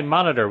thought my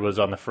monitor was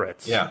on the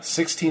fritz. Yeah,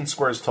 16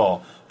 squares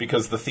tall,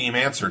 because the theme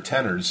answer,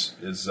 tenors,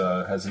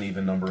 has an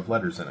even number of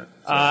letters in it.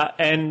 So.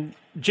 And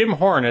Jim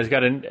Horn has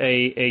got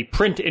a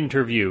print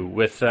interview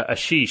with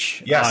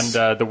Ashish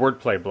on the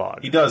Wordplay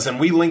blog. He does, and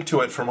we link to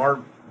it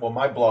from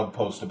my blog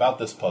post about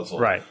this puzzle.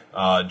 Right.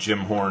 Jim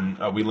Horn,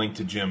 we linked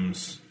to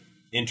Jim's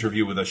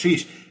interview with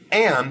Ashish.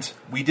 And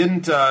we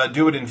didn't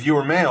do it in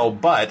viewer mail,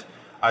 but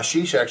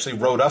Ashish actually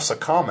wrote us a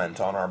comment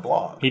on our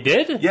blog. He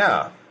did?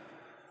 Yeah.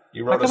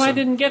 He wrote us I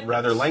didn't get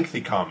rather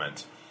lengthy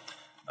comment.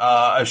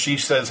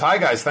 Ashish says, "Hi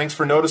guys, thanks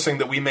for noticing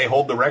that we may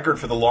hold the record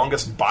for the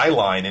longest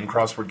byline in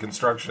crossword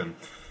construction."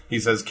 He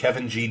says,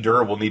 "Kevin G.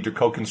 Durr will need to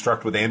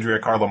co-construct with Andrea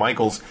Carla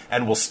Michaels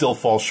and will still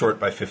fall short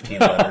by 15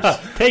 letters."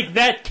 Take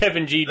that,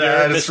 Kevin G.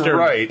 Durr, Mr.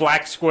 Right.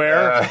 Black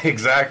Square.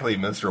 Exactly,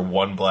 Mr.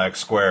 One Black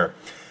Square.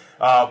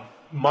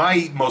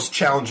 My most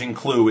challenging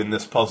clue in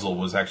this puzzle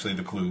was actually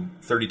the clue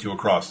 32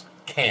 across,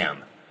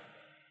 can.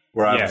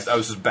 Where I was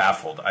just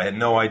baffled. I had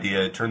no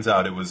idea. It turns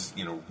out it was,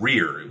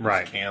 rear. It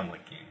was can,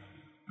 like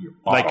your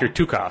bottom. Like your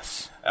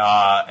Tukas.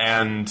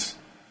 And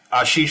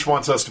Ashish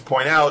wants us to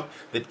point out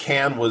that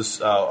can was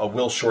a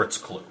Will Short's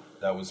clue.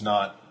 That was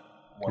not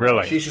one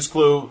of Ashish's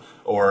clue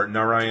or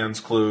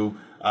Narayan's clue.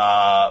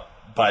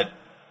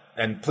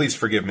 And please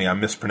forgive me, I'm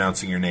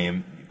mispronouncing your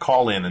name.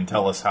 Call in and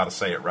tell us how to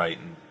say it right,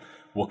 and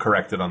we'll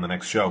correct it on the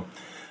next show.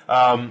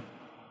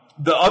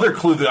 The other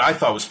clue that I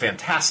thought was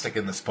fantastic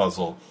in this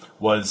puzzle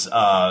was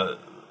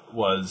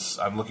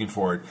I'm looking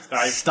for it,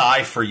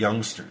 Sty for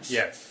Youngsters.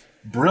 Yes.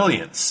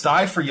 Brilliant.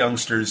 Sty for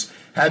Youngsters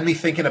had me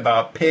thinking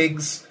about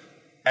pigs,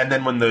 and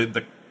then when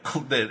the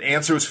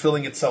answer was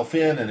filling itself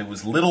in, and it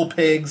was little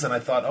pigs, and I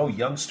thought, oh,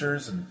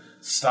 youngsters and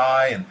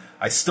sty, and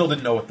I still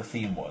didn't know what the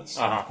theme was.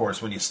 Of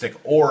course, when you stick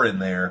or in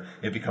there,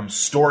 it becomes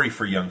story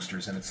for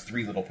youngsters, and it's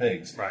three little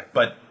pigs. Right.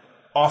 But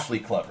awfully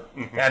clever.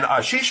 Mm-hmm. And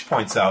Ashish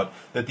points out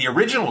that the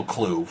original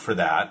clue for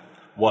that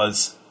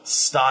was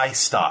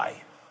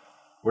sty.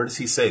 Where does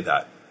he say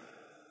that?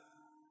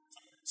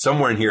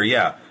 Somewhere in here,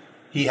 yeah.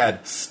 He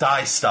had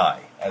sty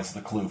as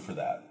the clue for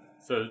that.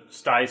 So,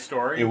 Sty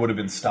Story? It would have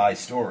been Sty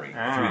Story,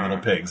 Three Little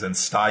Pigs, and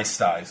Sty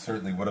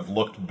certainly would have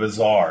looked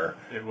bizarre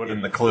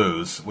in the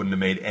clues. Wouldn't have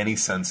made any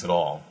sense at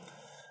all.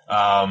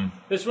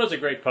 This was a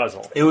great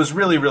puzzle. It was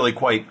really, really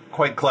quite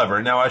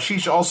clever. Now,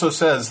 Ashish also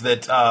says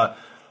that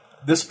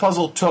this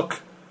puzzle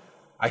took,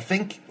 I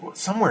think,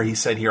 somewhere he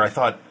said here, I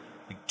thought,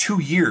 like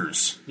 2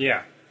 years.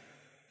 Yeah.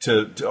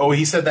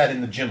 He said that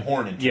in the Jim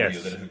Horn interview,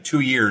 yes. that it took 2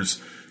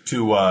 years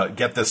to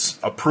get this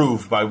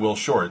approved by Will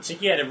Shorts. I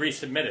think he had to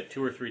resubmit it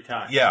 2 or 3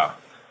 times. Yeah.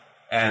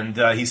 And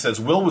he says,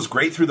 Will was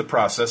great through the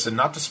process, and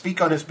not to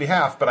speak on his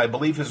behalf, but I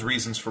believe his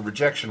reasons for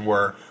rejection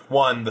were,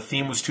 1, the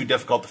theme was too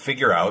difficult to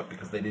figure out,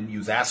 because they didn't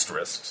use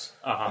asterisks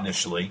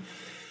initially.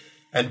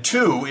 And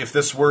 2, if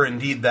this were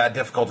indeed that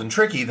difficult and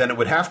tricky, then it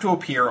would have to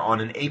appear on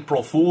an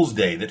April Fool's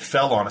Day that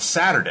fell on a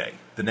Saturday.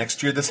 The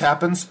next year this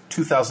happens,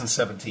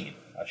 2017.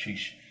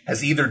 Ashish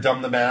has either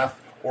done the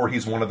math, or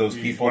he's one of those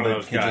people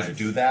that can just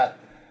do that.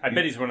 I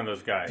bet he's one of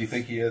those guys. Do you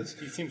think he is?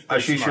 He seems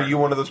pretty Ashish, smart. are you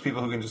one of those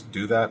people who can just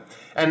do that?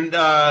 And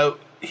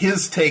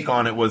his take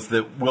on it was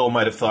that Will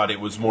might have thought it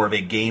was more of a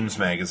games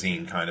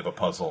magazine kind of a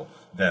puzzle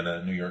than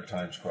a New York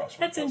Times crossword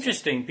That's puzzle.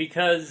 interesting,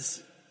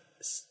 because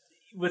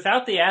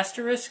without the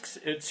asterisks,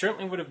 it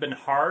certainly would have been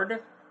hard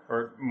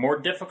or more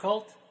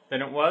difficult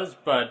than it was,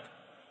 but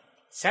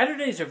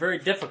Saturdays are very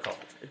difficult.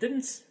 It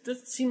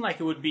doesn't seem like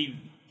it would be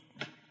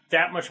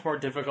that much more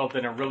difficult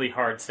than a really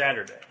hard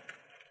Saturday.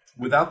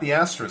 Without the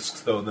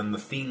asterisks, though, then the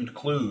themed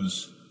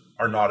clues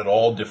are not at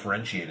all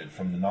differentiated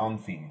from the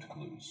non-themed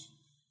clues.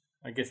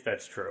 I guess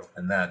that's true.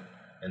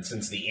 And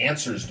since the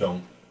answers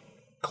don't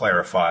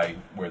clarify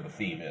where the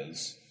theme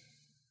is,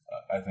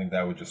 I think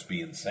that would just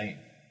be insane.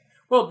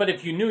 Well, but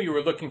if you knew you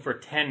were looking for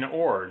 10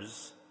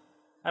 ors,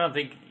 I don't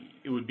think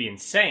it would be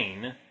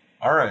insane.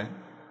 All right.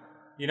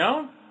 You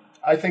know?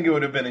 I think it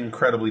would have been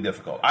incredibly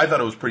difficult. I thought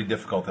it was pretty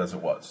difficult as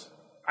it was.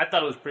 I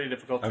thought it was pretty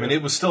difficult, too. I mean,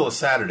 it was still a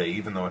Saturday,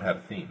 even though it had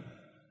a theme.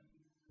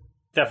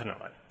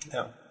 Definitely.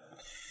 Yeah.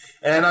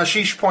 And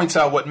Ashish points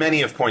out what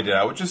many have pointed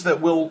out, which is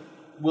that Will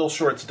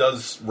Shorts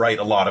does write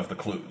a lot of the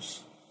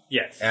clues.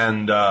 Yes.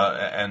 And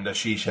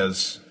Ashish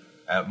has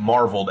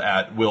marveled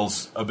at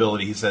Will's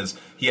ability. He says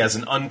he has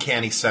an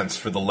uncanny sense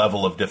for the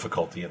level of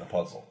difficulty in a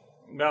puzzle.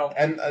 Well,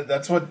 and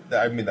that's what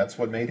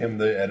made him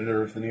the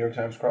editor of the New York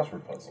Times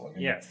crossword puzzle. I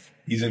mean, yes.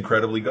 He's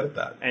incredibly good at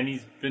that. And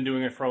he's been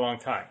doing it for a long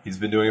time. He's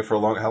been doing it for a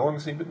long... How long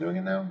has he been doing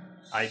it now?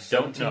 I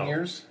don't know. 17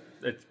 years?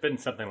 It's been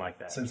something like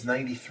that. Since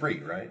 93,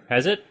 right?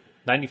 Has it?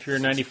 93 or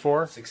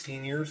 94?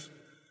 16 years?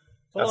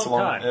 That's a long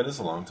time. It is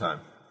a long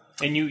time.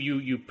 And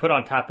you put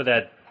on top of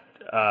that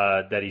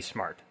that he's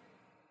smart.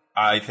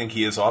 I think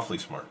he is awfully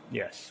smart.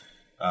 Yes.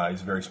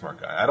 He's a very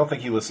smart guy. I don't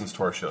think he listens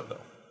to our show,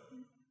 though.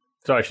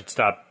 So I should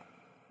stop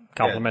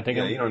complimenting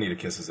him? Yeah, you don't need to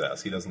kiss his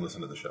ass. He doesn't listen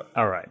to the show.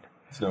 All right.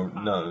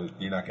 No,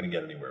 you're not going to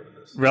get anywhere with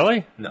this.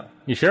 Really? No.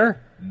 You sure?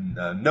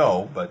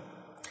 No, but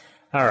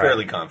all right.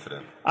 Fairly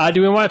confident.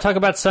 Do we want to talk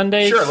about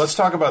Sundays? Sure, let's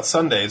talk about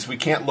Sundays. We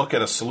can't look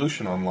at a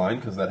solution online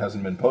because that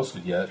hasn't been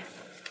posted yet.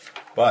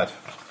 But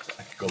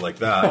I could go like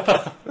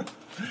that.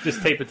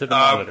 Just tape it to the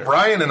monitor.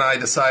 Brian and I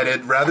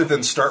decided, rather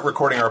than start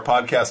recording our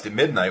podcast at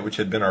midnight, which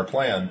had been our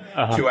plan,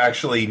 to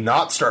actually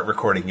not start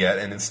recording yet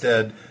and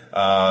instead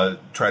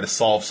try to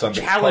solve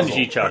Sunday's Challenge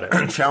puzzle. each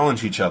other.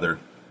 Challenge each other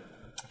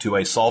to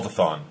a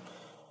solve-a-thon.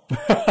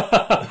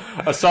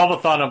 A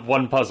solve-a-thon of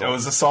one puzzle. It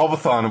was a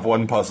solve-a-thon of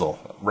one puzzle.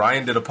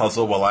 Ryan did a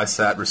puzzle while I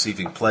sat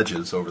receiving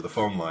pledges over the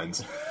phone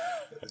lines.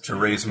 to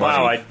raise money.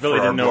 Wow, I really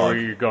didn't know blog. where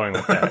you're going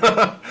with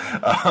that.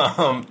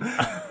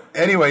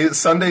 Anyway,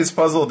 Sunday's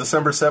Puzzle,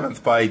 December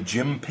 7th, by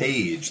Jim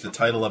Page. The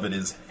title of it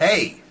is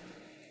Hey!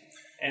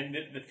 And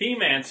the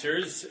theme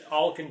answers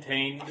all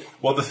contained...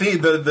 Well,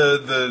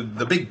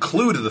 the big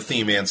clue to the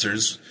theme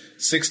answers,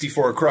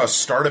 64 across,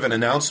 start of an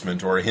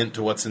announcement or a hint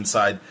to what's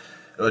inside,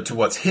 to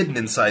what's hidden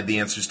inside the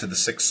answers to the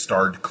 6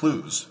 starred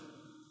clues.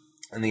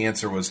 And the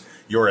answer was,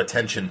 your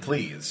attention,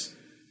 please.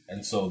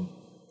 And so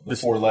the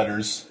 4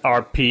 letters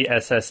are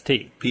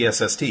PSST.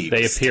 PSST.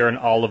 They appear in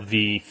all of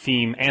the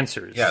theme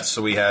answers. Yes,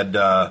 so we had,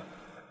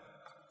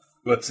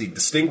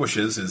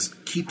 distinguishes is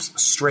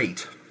keeps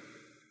straight.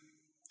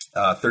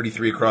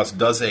 33 across,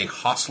 does a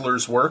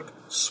hostler's work,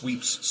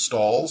 sweeps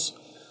stalls.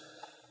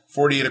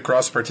 48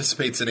 across,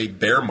 participates in a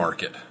bear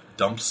market,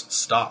 dumps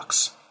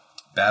stocks.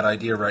 Bad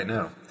idea right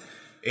now.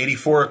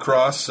 84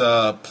 across,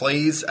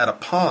 plays at a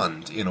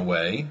pond in a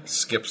way,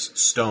 skips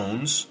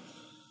stones.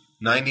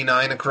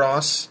 99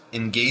 across,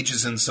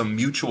 engages in some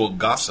mutual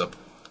gossip,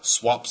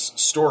 swaps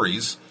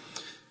stories.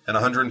 And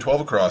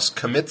 112 across,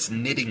 commits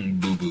knitting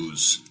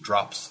boo-boos,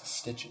 drops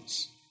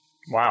stitches.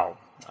 Wow.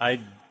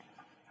 I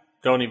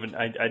don't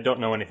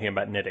know anything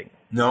about knitting.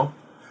 No?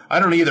 I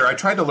don't either. I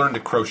tried to learn to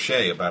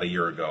crochet about a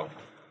year ago.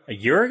 A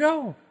year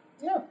ago?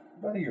 Yeah,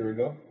 about a year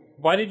ago.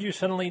 Why did you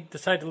suddenly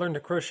decide to learn to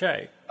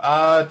crochet?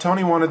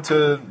 Tony wanted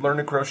to learn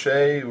to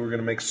crochet. We were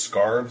going to make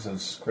scarves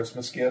as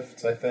Christmas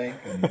gifts, I think.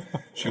 And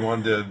she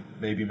wanted to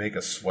maybe make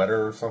a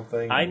sweater or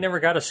something. I never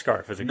got a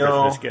scarf as a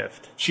Christmas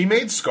gift. She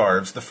made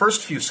scarves. The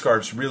first few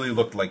scarves really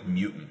looked like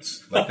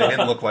mutants. Like they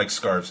didn't look like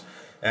scarves.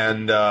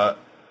 And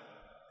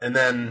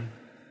then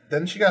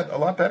she got a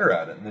lot better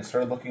at it, and they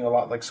started looking a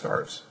lot like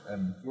scarves.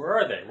 And where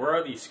are they? Where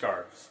are these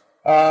scarves?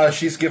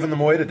 She's given them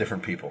away to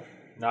different people.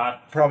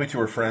 Probably to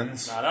her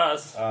friends. Not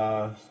us.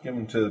 Give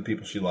them to the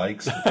people she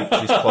likes, the people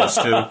she's close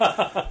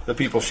to, the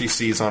people she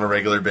sees on a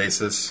regular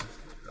basis.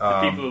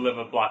 The people who live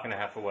a block and a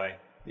half away.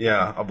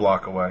 Yeah, a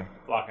block away.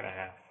 Block and a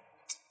half.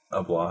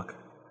 A block.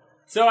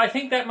 So I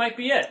think that might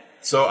be it.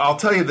 So I'll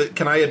tell you that.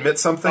 Can I admit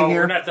something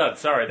here? We're not done.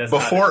 Sorry, that's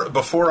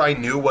before I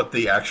knew what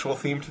the actual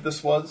theme to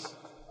this was.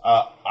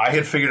 I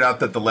had figured out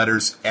that the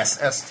letters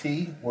SST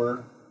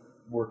were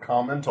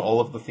common to all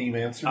of the theme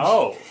answers.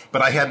 Oh.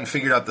 But I hadn't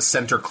figured out the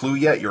center clue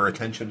yet. Your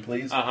attention,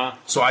 please. Uh-huh.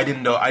 So I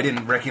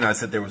didn't recognize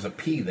that there was a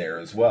P there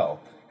as well.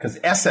 Because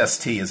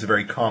SST is a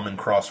very common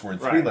crossword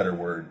 3-letter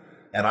word.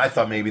 And I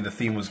thought maybe the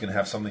theme was going to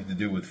have something to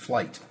do with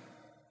flight.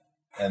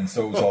 And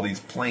so it was all these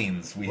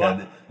planes. We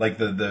had, like,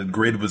 the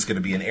grid was going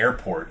to be an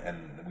airport,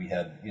 and we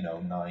had,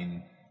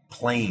 9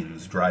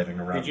 planes driving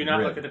around. Did you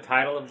not look at the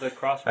title of the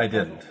crossword? I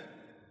didn't.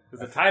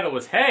 Because the title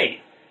was,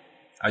 Hey!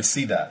 I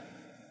see that.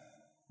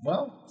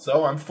 Well,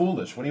 so I'm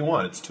foolish. What do you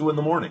want? It's 2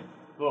 a.m.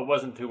 Well, it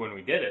wasn't 2 when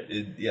we did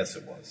it. Yes,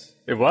 it was.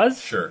 It was?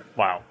 Sure.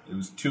 Wow. It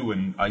was 2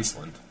 in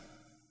Iceland.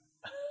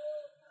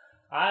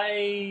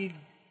 I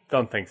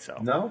don't think so.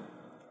 No?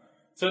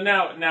 So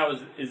now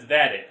is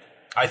that it?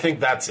 I think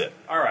that's it.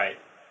 All right.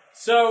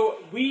 So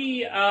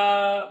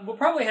we'll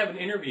probably have an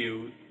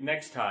interview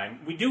next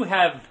time. We do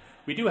have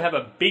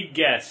a big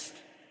guest.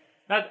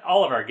 Not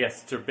all of our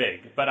guests are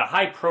big, but a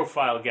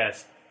high-profile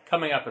guest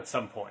coming up at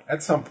some point.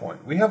 At some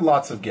point. We have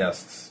lots of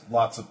guests,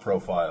 lots of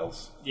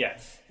profiles.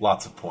 Yes.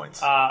 Lots of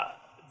points.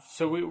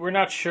 So we're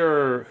not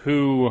sure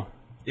who...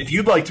 If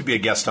you'd like to be a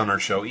guest on our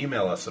show,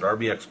 email us at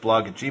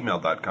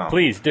rbxblog@gmail.com.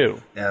 Please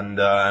do. And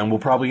we'll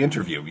probably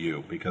interview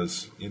you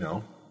because,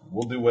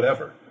 we'll do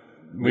whatever.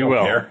 We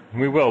will. Care.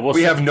 We will.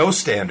 We have no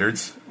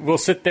standards. We'll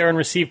sit there and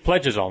receive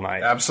pledges all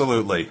night.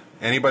 Absolutely.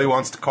 Anybody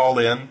wants to call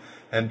in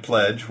and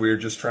pledge, we're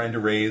just trying to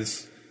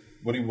raise...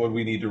 What do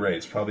we need to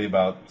raise? Probably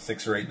about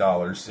 $6 or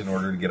 $8 in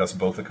order to get us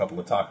both a couple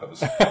of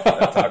tacos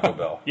at Taco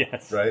Bell.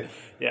 Yes. Right?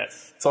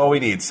 Yes. That's all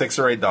we need, $6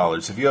 or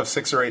 $8. If you have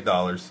 $6 or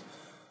 $8,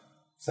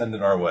 send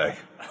it our way.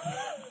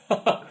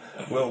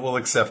 We'll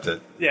accept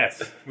it.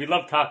 Yes. We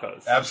love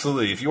tacos.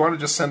 Absolutely. If you want to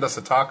just send us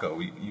a taco,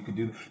 you could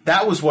do that.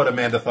 That was what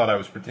Amanda thought I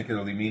was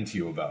particularly mean to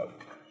you about,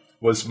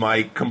 was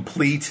my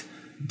complete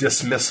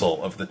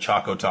dismissal of the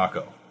Choco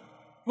Taco.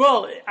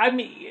 Well, I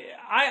mean,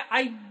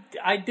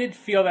 I did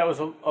feel that was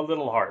a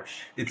little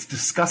harsh. It's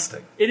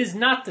disgusting. It is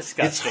not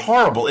disgusting. It's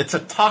horrible. It's a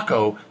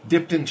taco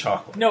dipped in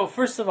chocolate. No,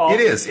 first of all... It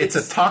is. It's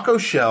a taco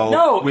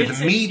shell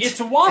with meat it's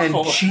a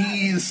waffle. and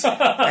cheese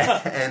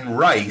and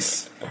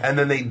rice, and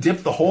then they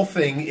dip the whole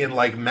thing in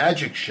like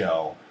magic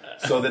shell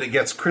so that it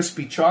gets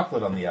crispy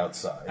chocolate on the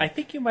outside. I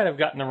think you might have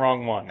gotten the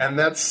wrong one. And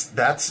that's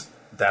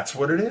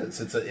what it is.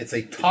 It's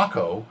a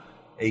taco...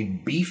 A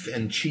beef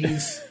and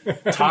cheese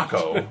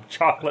taco.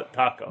 Chocolate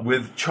taco.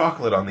 With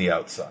chocolate on the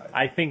outside.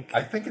 I think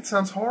it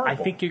sounds horrible. I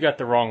think you got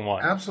the wrong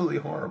one. Absolutely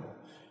horrible.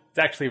 It's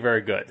actually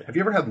very good. Have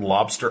you ever had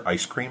lobster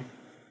ice cream?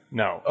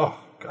 No.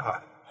 Oh,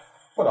 God.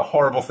 What a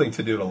horrible thing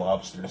to do to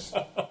lobsters.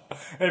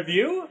 Have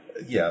you?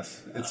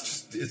 Yes.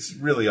 It's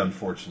really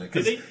unfortunate.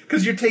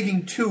 Because you're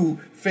taking 2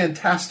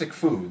 fantastic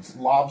foods,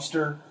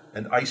 lobster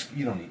and ice cream.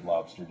 You don't eat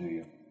lobster, do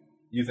you?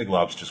 You think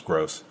lobster's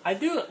gross. I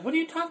do. What are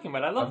you talking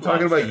about? I love I'm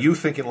talking about you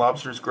thinking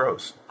lobster's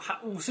gross.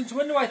 Since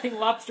when do I think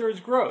lobster is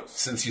gross?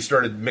 Since you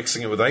started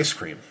mixing it with ice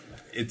cream.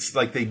 It's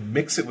like they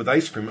mix it with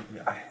ice cream.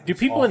 Do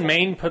people in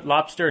Maine put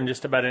lobster in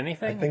just about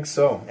anything? I think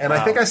so. And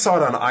I think I saw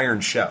it on Iron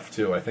Chef,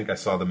 too. I think I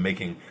saw them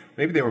making...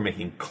 Maybe they were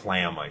making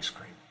clam ice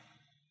cream.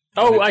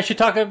 Oh, I should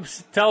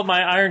tell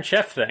my Iron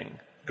Chef thing.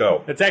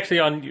 Go. It's actually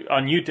on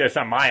YouTube. It's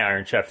not my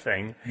Iron Chef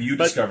thing. You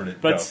discovered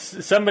it. But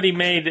somebody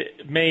made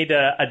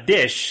a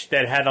dish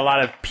that had a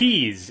lot of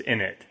peas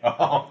in it.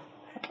 Oh.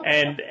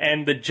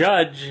 And the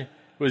judge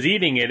was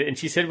eating it, and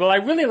she said, well, I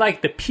really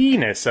like the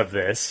pea-ness of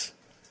this.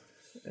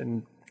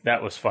 And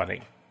that was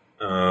funny.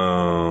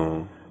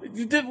 Oh.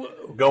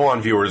 Go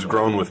on, viewers.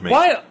 Groan with me.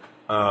 Why?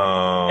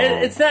 Oh.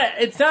 It's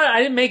not.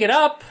 I didn't make it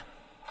up.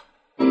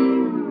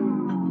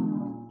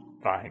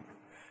 Fine.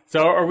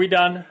 So, are we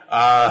done?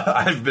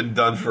 I've been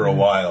done for a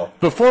while.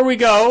 Before we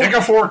go... Stick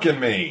a fork in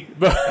me!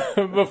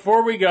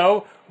 Before we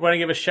go, we want to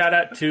give a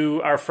shout-out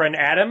to our friend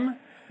Adam.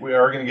 We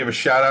are going to give a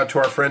shout-out to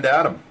our friend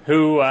Adam.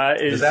 Who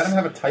is... Does Adam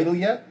have a title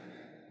yet?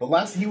 The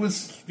last... He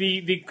was...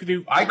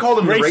 The I called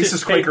him the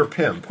racist Quaker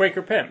Pimp.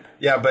 Quaker Pimp.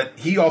 Yeah, but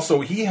he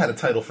had a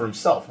title for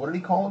himself. What did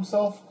he call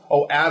himself?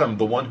 Oh, Adam,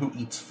 the one who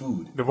eats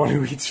food. The one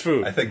who eats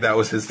food. I think that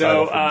was his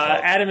title for himself.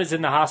 Adam is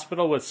in the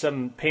hospital with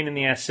some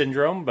pain-in-the-ass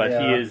syndrome, but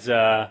he is...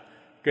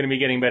 going to be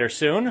getting better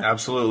soon.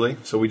 Absolutely.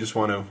 So we just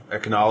want to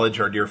acknowledge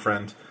our dear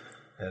friend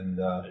and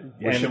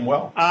wish him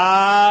well.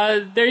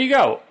 There you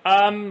go.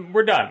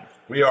 We're done.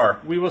 We are.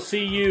 We will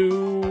see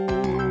you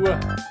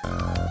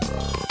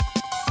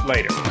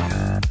later.